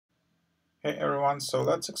Hey everyone, so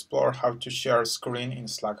let's explore how to share screen in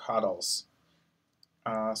Slack huddles.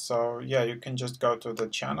 You can just go to the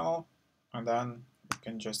channel and then you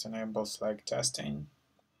can just enable Slack testing.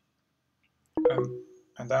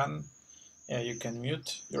 And then you can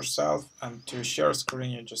mute yourself, and to share screen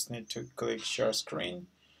you just need to click share screen,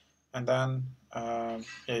 and then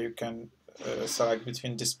you can select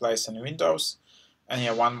between displays and windows.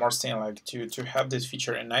 And one more thing, like to have this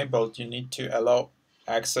feature enabled, you need to allow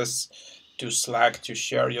access to Slack to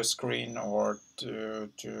share your screen or to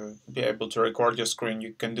be able to record your screen.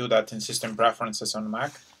 You can do that in system preferences on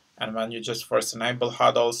Mac, and when you just first enable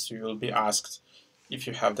huddles, you will be asked if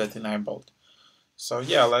you have that enabled. So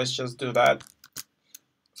let's just do that.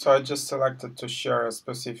 So I just selected to share a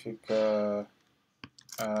specific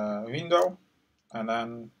window, and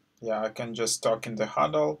then I can just talk in the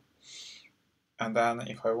huddle, and then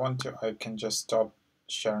if I want to, I can just stop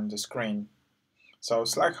sharing the screen. So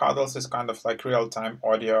Slack huddles is kind of like real-time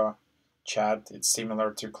audio chat. It's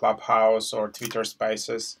similar to Clubhouse or Twitter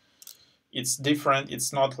Spaces. It's different.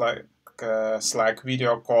 It's not like Slack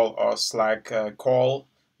video call or Slack call.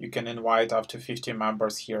 You can invite up to 50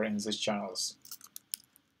 members here in these channels.